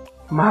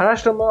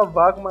 મહારાષ્ટ્રમાં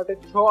વાઘ માટે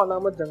 6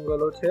 અનામત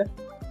જંગલો છે.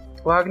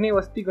 વાઘની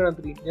વસ્તી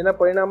ગણતરી, જેના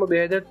પરિણામો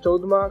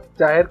 2014માં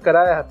જાહેર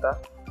કરાયા હતા,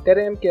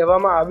 ત્યારે એમ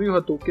કહેવામાં આવ્યું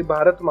હતું કે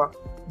ભારતમાં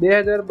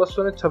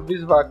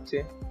 2226 વાઘ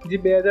છે, જે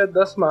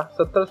 2010માં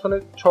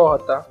 1706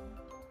 હતા.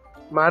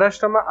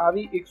 મહારાષ્ટ્રમાં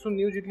આવી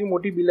 190 જેટલી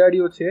મોટી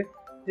બિલાડીઓ છે,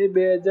 જે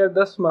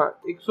 2010માં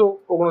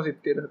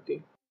 169 હતી.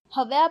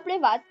 હવે આપણે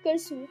વાત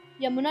કરશું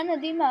યમુના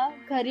નદીમાં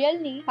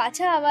ઘરિયાળની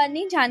પાછા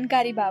આવવાની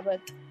જાણકારી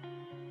બાબત.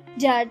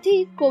 જ્યારથી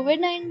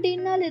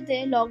કોવિડ-19ના લીધે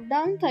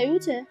લોકડાઉન થયું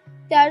છે,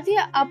 ત્યારથી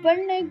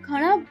આપણને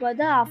ઘણા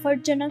બધા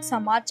આફતજનક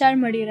સમાચાર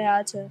મળી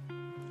રહ્યા છે.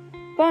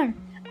 પણ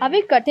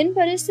આવી કઠિન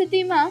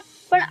પરિસ્થિતિમાં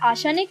પણ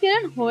આશાની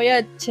કિરણ હોય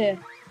જ છે.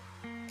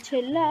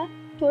 છેલ્લા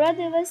થોડા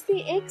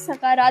દિવસથી એક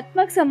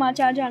સકારાત્મક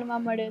સમાચાર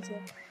જાણવા મળે છે,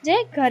 જે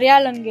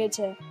ઘરિયાળ અંગે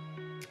છે.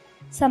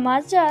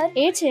 સમાચાર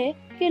એ છે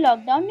કે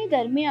લોકડાઉનની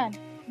દરમિયાન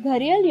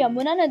ઘરિયાળ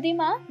યમુના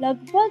નદીમાં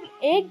લગભગ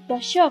 1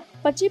 દશક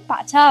પછી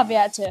પાછા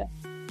આવ્યા છે.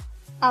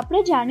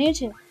 આપણે જાણીએ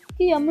છીએ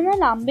કે યમુના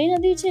લાંબી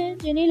નદી છે,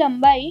 જેની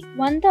લંબાઈ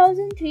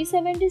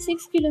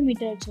 1376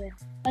 કિલોમીટર છે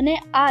અને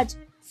આજ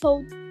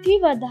સૌથી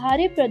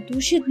વધારે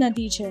પ્રદૂષિત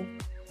નદી છે.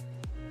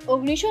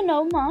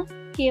 1909માં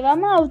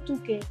કહેવામાં આવતું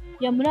કે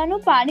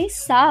યમુનાનું પાણી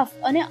સાફ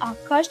અને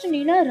આકાશ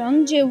નીલા રંગ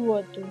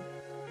જેવું હતું,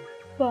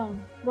 પણ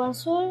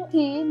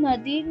વર્ષોથી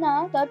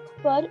નદીના તટ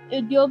પર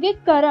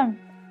ઔદ્યોગિકરણ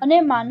અને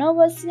માનવ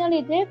વસ્તીના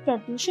લીધે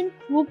પ્રદૂષણ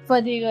ખૂબ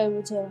વધી ગયું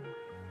છે.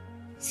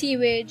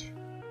 સીવેજ,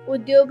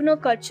 ઉદ્યોગનો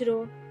કચરો,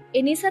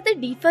 એની સાથે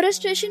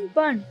ડિફોરેસ્ટેશન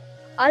પણ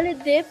આ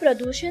લીધે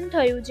પ્રદૂષણ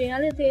થયું,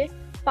 જેના લીધે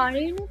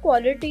પાણીનું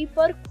ક્વોલિટી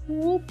પર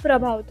ખૂબ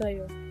પ્રભાવ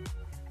થયો.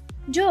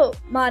 જો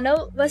માનવ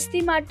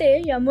વસ્તી માટે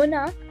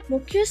યમુના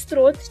મુખ્ય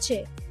સ્ત્રોત છે,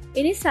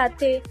 એની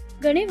સાથે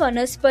ઘણી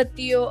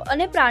વનસ્પતિઓ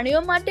અને પ્રાણીઓ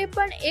માટે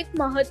પણ એક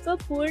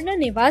મહત્વપૂર્ણ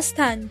નિવાસ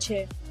સ્થાન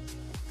છે.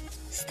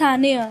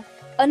 સ્થાનીય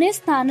અને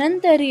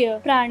સ્થાનાંતરીય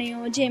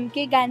પ્રાણીઓ જેમ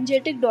કે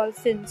ગેન્જેટિક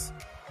ડોલ્ફિન્સ,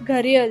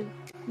 ઘરિયાળ,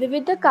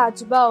 વિવિધ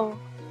કાચબાઓ,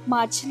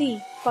 માછલી,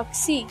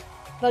 પક્ષી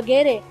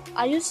વગેરે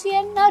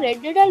IUCNના રેડ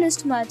ડેટા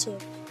લિસ્ટમાં છે,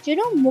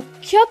 જેનું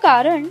મુખ્ય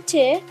કારણ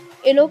છે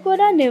એ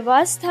લોકોના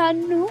નિવાસ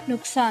સ્થાનનું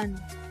નુકસાન.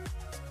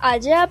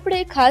 આજે આપણે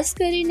ખાસ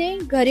કરીને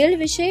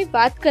ઘરિયાળ વિશે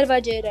વાત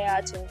કરવા જઈ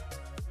રહ્યા છે.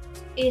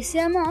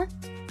 એશિયામાં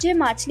જે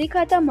માછલી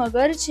ખાતા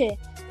મગર છે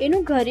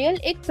એનું ઘરિયાળ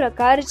એક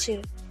પ્રકાર છે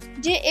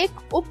જે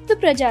એક ઉપત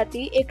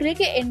પ્રજાતિ એટલે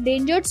કે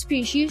એન્ડેન્જર્ડ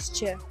સ્પીશીઝ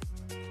છે.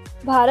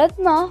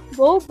 ભારતમાં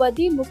બહુ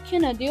બધી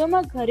મુખ્ય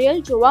નદીઓમાં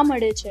ઘરિયાળ જોવા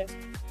મળે છે.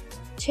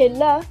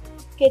 છેલ્લા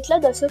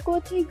કેટલા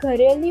દશકોથી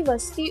ઘરિયાળની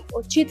વસ્તી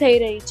ઓછી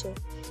થઈ રહી છે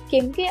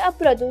કેમ કે આ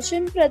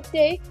પ્રદૂષણ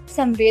પ્રત્યે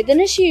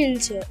સંવેદનશીલ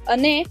છે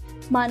અને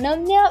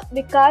માનવના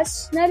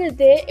વિકાસના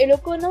લીધે એ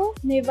લોકોનું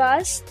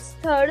નિવાસ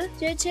સ્થળ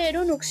જે છે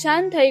એનું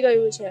નુકસાન થઈ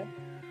ગયું છે.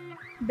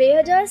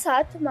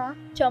 2007માં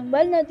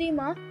ચંબલ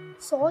નદીમાં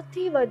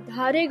 100થી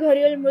વધારે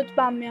ઘરિયાળ મૃત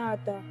પામ્યા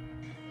હતા.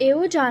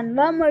 એવું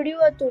જાણવા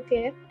મળ્યું હતું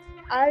કે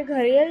આ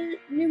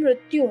ઘરિયાળની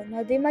મૃત્યુ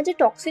નદીમાં જે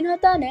ટોક્સિન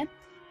હતા ને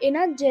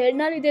એના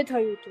ઝેરના લીધે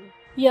થયું હતું.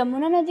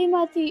 યમુના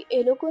નદીમાંથી એ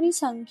લોકોની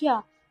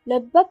સંખ્યા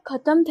લગભગ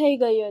ખતમ થઈ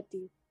ગઈ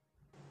હતી.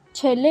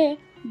 છેલ્લે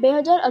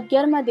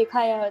 2011માં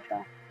દેખાયા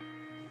હતા.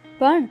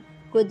 પણ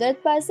કુદરત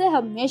પાસે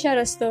હંમેશા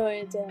રસ્તો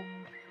હોય છે.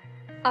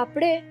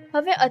 આપણે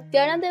હવે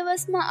અત્યારના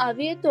દિવસમાં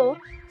આવીએ તો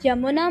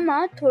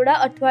યમુનામાં થોડા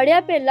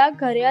અઠવાડિયા પહેલા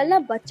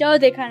ઘરિયાળના બચ્ચાઓ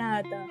દેખાણા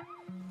હતા.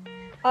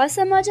 આ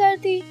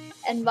સમાચારથી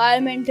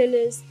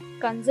એન્વાયરમેન્ટલિસ્ટ,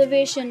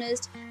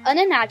 કન્ઝર્વેશનિસ્ટ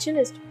અને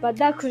નેચરલિસ્ટ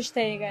બધા ખુશ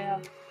થઈ ગયા.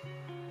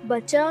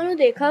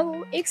 બચ્ચાઓનું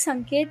દેખાવું એક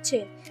સંકેત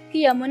છે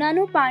કે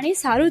યમુનાનું પાણી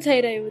સારું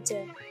થઈ રહ્યું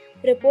છે.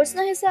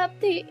 રિપોર્ટ્સના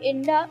હિસાબથી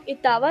ઇન્ડા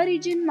ઇતાવા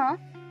રિજનમાં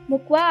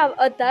મૂકવા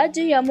હતા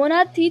જે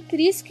યમુનાથી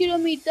 30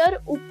 કિલોમીટર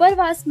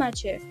ઉપરવાસમાં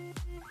છે.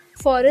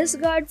 ફોરેસ્ટ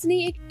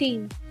ગાર્ડ્સની એક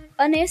ટીમ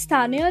અને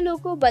સ્થાનિય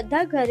લોકો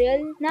બધા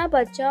ઘરિયાળના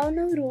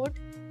બચ્ચાઓનું રૂટ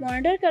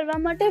મોનિટર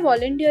કરવા માટે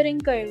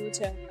વોલેન્ટિયરિંગ કર્યું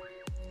છે.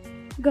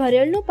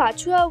 ઘરિયાળનું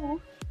પાછું આવવું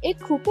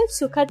એક ખૂબ જ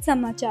સુખદ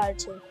સમાચાર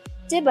છે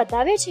જે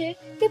બતાવે છે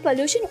કે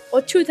પોલ્યુશન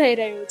ઓછું થઈ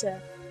રહ્યું છે.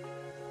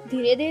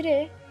 ધીરે ધીરે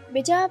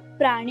બીજા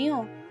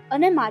પ્રાણીઓ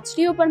અને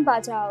માછલીઓ પણ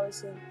પાછા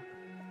આવશે.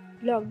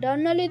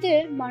 લોકડાઉનના લીધે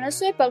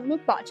માણસોએ પગલું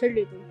પાછળ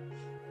લીધું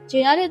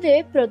જેના લીધે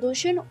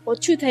પ્રદૂષણ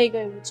ઓછું થઈ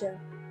ગયું છે.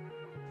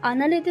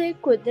 આના લીધે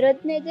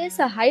કુદરતને જે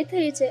સહાય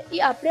થઈ છે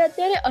એ આપણે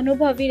અત્યારે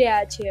અનુભવી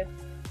રહ્યા છીએ.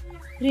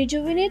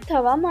 રિજુવિનેટ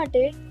થવા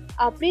માટે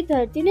આપણી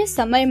ધરતીને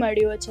સમય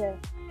મળ્યો છે.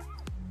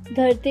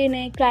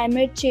 ધરતીને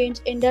ક્લાઇમેટ ચેન્જ,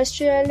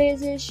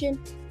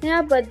 ઇન્ડસ્ટ્રીયલાઇઝેશન ને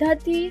આ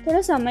બધાથી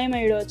થોડો સમય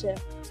મળ્યો છે.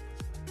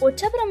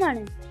 ઓછા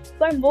પ્રમાણે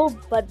પણ બહુ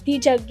બધી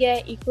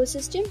જગ્યાએ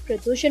ઇકોસિસ્ટમ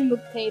પ્રદૂષણ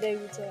મુક્ત થઈ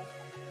રહ્યું છે.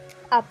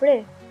 આપણે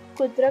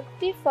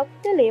કુદરતથી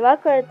ફક્ત લેવા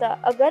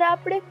કરતાં અગર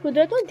આપણે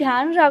કુદરતનું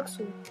ધ્યાન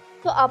રાખશું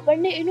તો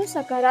આપણને એનું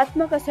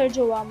સકારાત્મક અસર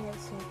જોવા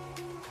મળશે.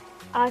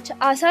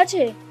 આશા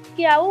છે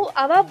કે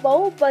આવા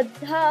બહુ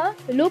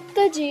બધા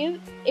લુપ્ત જીવ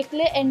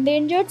એટલે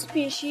એન્ડેન્જર્ડ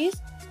સ્પીશીઝ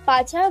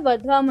પાછા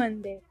વધવા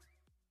માંડે.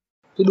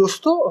 તો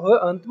દોસ્તો,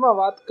 હવે અંતમાં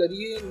વાત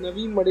કરીએ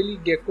નવી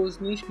મળેલી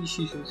ગેકોઝની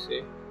સ્પીશીઝ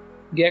વિશે.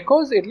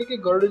 ગેકોઝ એટલે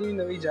કે ગરુડની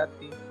નવી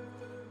જાતિ.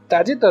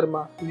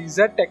 તાજેતરમાં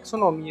લિઝાર્ડ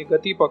ટેક્સોનોમીએ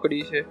ગતિ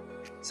પકડી છે.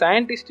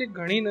 સાયન્ટિસ્ટે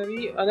ઘણી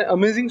નવી અને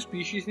અમેઝિંગ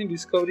સ્પીશીઝની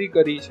ડિસ્કવરી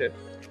કરી છે.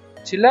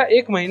 છેલ્લા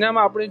 1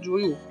 મહિનામાં આપણે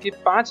જોયું કે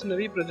 5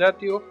 નવી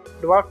પ્રજાતિઓ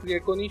ડ્વાર્ફ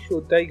ગેકોની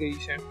શોધાઈ ગઈ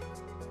છે.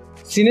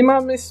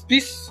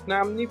 સિનેમામેસ્પિસ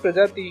નામની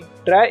પ્રજાતિ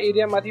ડ્રાય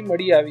એરિયામાંથી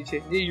મળી આવી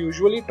છે જે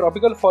યુઝ્યુઅલી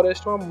ટ્રોપિકલ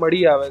ફોરેસ્ટમાં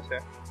મળી આવે છે.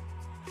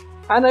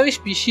 આ નવી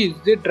સ્પીશીઝ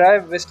જે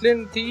ડ્રાય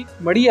વેસ્ટલેન્ડથી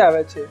મળી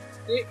આવે છે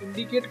તે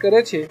ઇન્ડિકેટ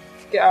કરે છે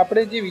કે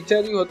આપણે જે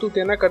વિચાર્યું હતું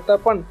તેના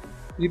કરતાં પણ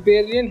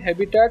રિપેરિયન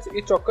હેબિટાટ્સ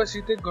એ ચોક્કસ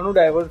રીતે ઘણું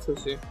ડાયવર્સ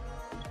હશે.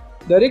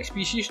 દરેક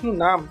સ્પીશીઝનું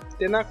નામ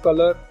તેના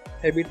કલર,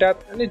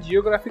 હેબિટાટ અને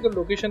જિયોગ્રાફિકલ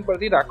લોકેશન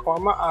પરથી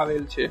રાખવામાં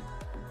આવેલ છે.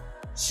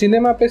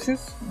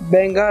 સિનેમાપેસિસ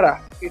બેંગારા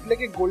એટલે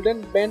કે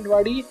ગોલ્ડન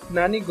બેન્ડવાળી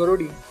નાની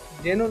ગરોડી,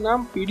 જેનું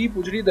નામ પીળી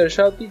પૂંછડી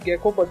દર્શાવતી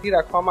ગેકો પરથી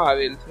રાખવામાં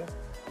આવેલ છે.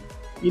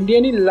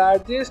 ઇન્ડિયાની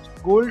largest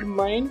gold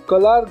mine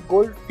કલાર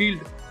gold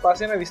field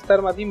પાસેના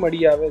વિસ્તારમાંથી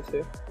મળી આવે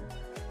છે.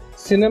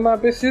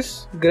 સિનેમાપેસિસ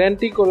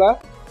ગ્રેન્ટિકોલા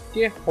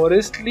કે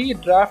હોરેસ્ટલી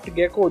ડ્રાફ્ટ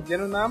ગેકો,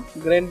 જેનું નામ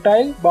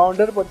ગ્રેન્ટાઇલ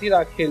બાઉન્ડર પરથી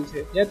રાખેલ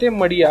છે, જ્યાં તે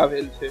મળી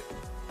આવેલ છે.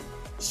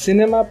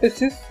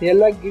 સિનેમાપેસિસ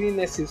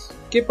યેલાગિરીનેસિસ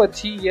કે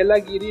પછી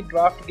યેલાગિરી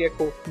ડ્રાફ્ટ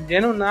ગેકો,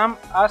 જેનું નામ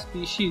આ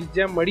સ્પીશીઝ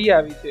જ્યાં મળી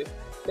આવી છે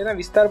તેના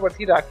વિસ્તાર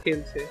પરથી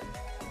રાખેલ છે,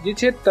 જે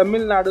છે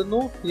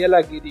તમિલનાડુનું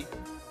યેલાગિરી.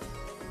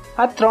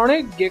 આ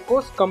ત્રણેય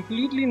ગેકોસ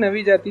કમ્પ્લીટલી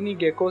નવી જાતિની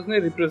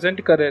ગેકોઝને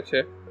રિપ્રેઝેન્ટ કરે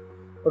છે.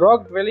 રોક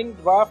ડ્વેલિંગ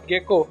ડ્વાર્ફ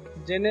ગેકો,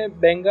 જેને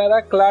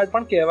બેંગારા ક્લાડ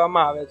પણ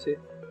કહેવામાં આવે છે,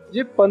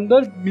 જે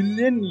 15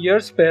 બિલિયન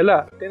યર્સ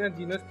પહેલા તેના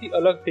જીનસથી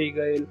અલગ થઈ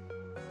ગયેલ.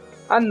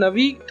 આ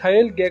નવી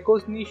થયેલ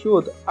ગેકોઝની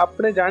શોધ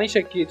આપણે જાણી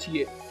શકીએ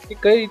છીએ કે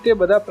કઈ રીતે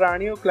બધા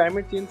પ્રાણીઓ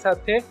ક્લાઇમેટ ચેન્જ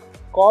સાથે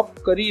કોપ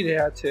કરી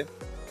રહ્યા છે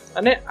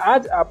અને આ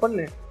જ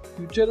આપણને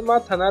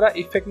ફ્યુચરમાં થનારા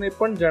ઇફેક્ટને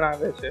પણ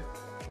જણાવે છે.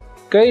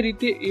 કઈ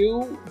રીતે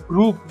એવું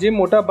ગ્રુપ જે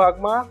મોટા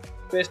ભાગમાં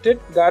વેસ્ટેડ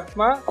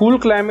ઘાટમાં કુલ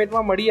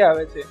ક્લાઇમેટમાં મળી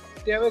આવે છે.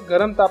 તે હવે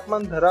ગરમ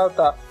તાપમાન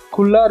ધરાવતા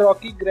ખુલ્લા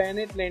રોકી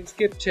ગ્રેનાઇટ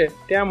લેન્ડસ્કેપ છે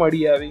ત્યાં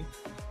મળી આવી.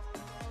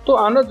 તો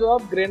આનો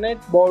જવાબ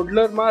ગ્રેનાઇટ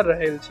બોર્ડરમાં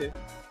રહેલ છે.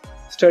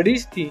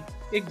 સ્ટડીઝથી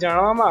એક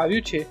જાણવામાં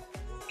આવ્યું છે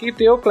કે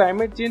તેઓ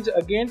climate change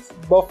against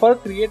buffer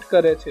create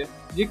કરે છે,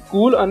 જે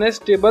કુલ અને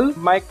સ્ટેબલ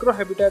માઇક્રો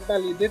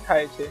હેબિટાટના લીધે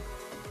થાય છે,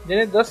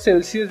 જેને 10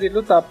 સેલ્સિયસ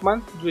જેટલું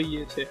તાપમાન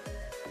જોઈએ છે.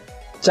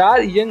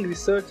 4 યંગ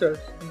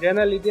રિસર્ચર્સ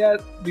જેના લીધે આ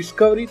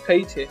ડિસ્કવરી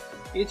થઈ છે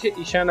એ છે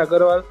ઈશાન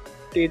અગરવાલ,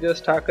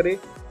 તેજસ ઠાકરે,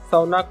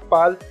 સૌનાક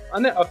પાલ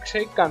અને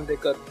અક્ષય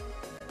કાંદેકર.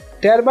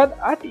 ત્યારબાદ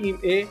આ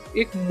ટીમે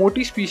એક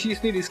મોટી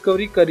સ્પીસીસની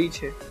ડિસ્કવરી કરી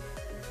છે,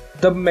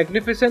 ધ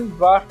મેગ્નિફિસન્ટ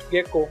ડ્વાર્ફ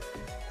ગેકો.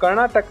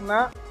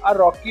 કર્ણાટકના આ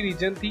રોકી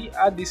રિજનથી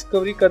આ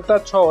ડિસ્કવરી કરતા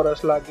 6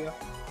 વર્ષ લાગ્યા.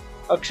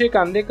 અક્ષય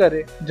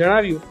કાંદેકરે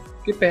જણાવ્યું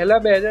કે પહેલા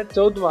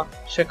 2014માં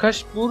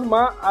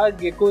શખસપુરમાં આ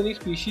ગેકોની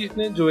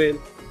સ્પીસીસને જોયેલ,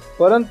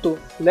 પરંતુ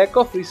લેક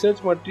ઓફ રિસર્ચ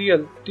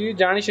મટીરિયલ તે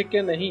જાણી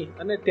શક્યા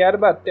નહીં અને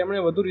ત્યારબાદ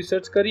તેમણે વધુ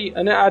રિસર્ચ કરી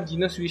અને આ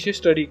જીનસ વિશે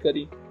સ્ટડી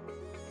કરી.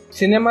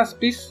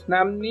 સિનેમાસ્પિસ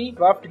નામની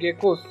ડ્વાર્ફ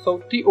ગેકો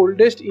સૌથી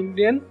ઓલ્ડેસ્ટ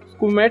ઇન્ડિયન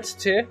સ્કુમેટ્સ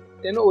છે.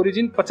 તેનું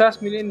ઓરિજિન 50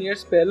 મિલિયન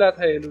યર્સ પહેલા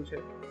થયેલું છે,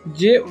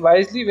 જે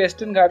વાઇઝલી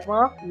વેસ્ટર્ન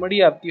ઘાટમાં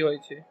મળી આવતી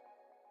હોય છે.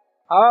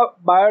 આ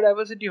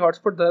બાયોડાયવર્સિટી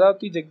હોટસ્પોટ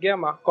ધરાવતી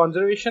જગ્યામાં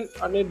કોન્ઝર્વેશન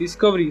અને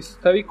ડિસ્કવરીઝ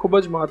થવી ખૂબ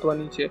જ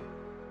મહત્વની છે.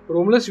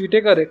 રોમલસ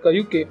વિટેકરે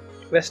કહ્યું કે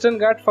વેસ્ટર્ન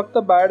ઘાટ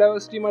ફક્ત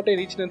બાયોડાયવર્સિટી માટે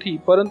રીચ નથી,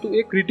 પરંતુ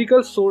એક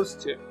ક્રિટિકલ સોર્સ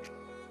છે.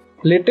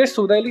 લેટેસ્ટ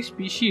શોધાયેલી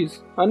સ્પીસીઝ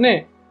અને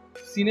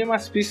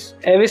સિનેમાસ્પિસ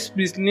એવિસ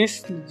બિઝનેસ,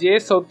 જે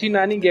સૌથી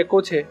નાની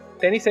ગેકો છે,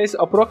 તેની સાઇઝ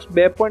અપ્રોક્સ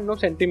 2.9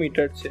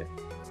 સેન્ટીમીટર છે.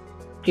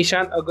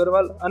 ઈશાન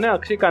અગરવાલ અને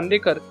અક્ષય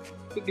કાંદેકર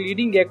એક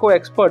લીડિંગ ગેકો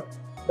એક્સપર્ટ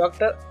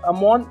ડોક્ટર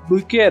અમોન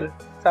બુકેર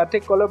સાથે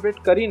કોલેબોરેટ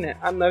કરીને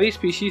આ નવી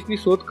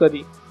સ્પીસીસની શોધ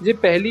કરી, જે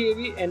પહેલી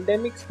એવી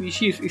એન્ડેમિક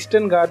સ્પીસીસ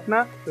ઈસ્ટર્ન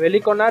ઘાટના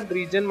વેલિકોનાર્ડ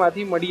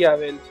રિજનમાંથી મળી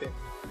આવેલ છે.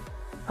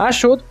 આ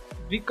શોધ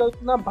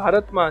દ્વિકલ્પના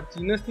ભારતમાં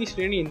જીનસની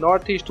શ્રેણી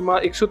નોર્થ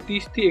ઇસ્ટમાં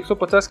 130 થી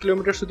 150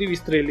 કિલોમીટર સુધી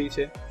વિસ્તરેલી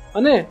છે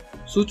અને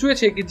સૂચવે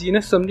છે કે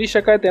જીનસ સમજી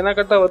શકાય તેના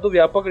કરતાં વધુ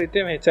વ્યાપક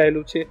રીતે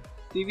વહેંચાયેલું છે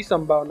તેવી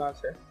સંભાવના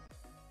છે.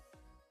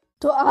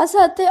 તો આ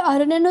સાથે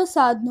આરણ્યનો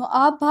સાદનો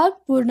આ ભાગ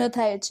પૂર્ણ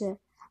થાય છે.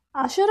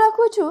 આશા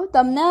રાખું છું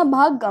તમને આ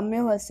ભાગ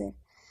ગમ્યો હશે.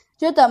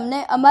 જો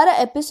તમને અમારા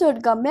એપિસોડ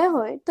ગમ્યા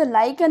હોય તો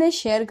લાઈક અને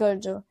શેર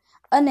કરજો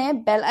અને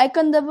બેલ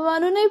આઇકન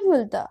દબાવવાનું નહીં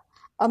ભૂલતા.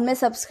 અમને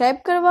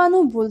સબસ્ક્રાઈબ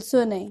કરવાનું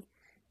ભૂલશો નહીં.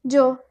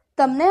 જો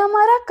તમને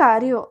અમારા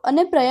કાર્યો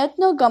અને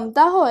પ્રયત્નો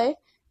ગમતા હોય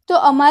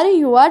તો અમારી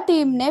યુવા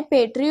ટીમને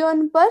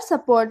પેટ્રીઓન પર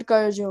સપોર્ટ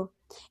કરજો.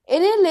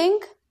 એની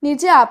લિંક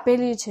નીચે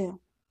આપેલી છે.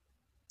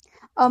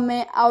 અમે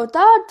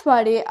આવતા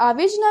અઠવાડિયે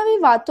આવી જ નવી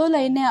વાતો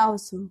લઈને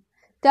આવશું.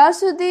 ત્યાં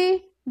સુધી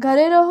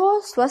ઘરે રહો,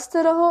 સ્વસ્થ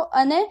રહો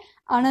અને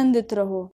આનંદિત રહો.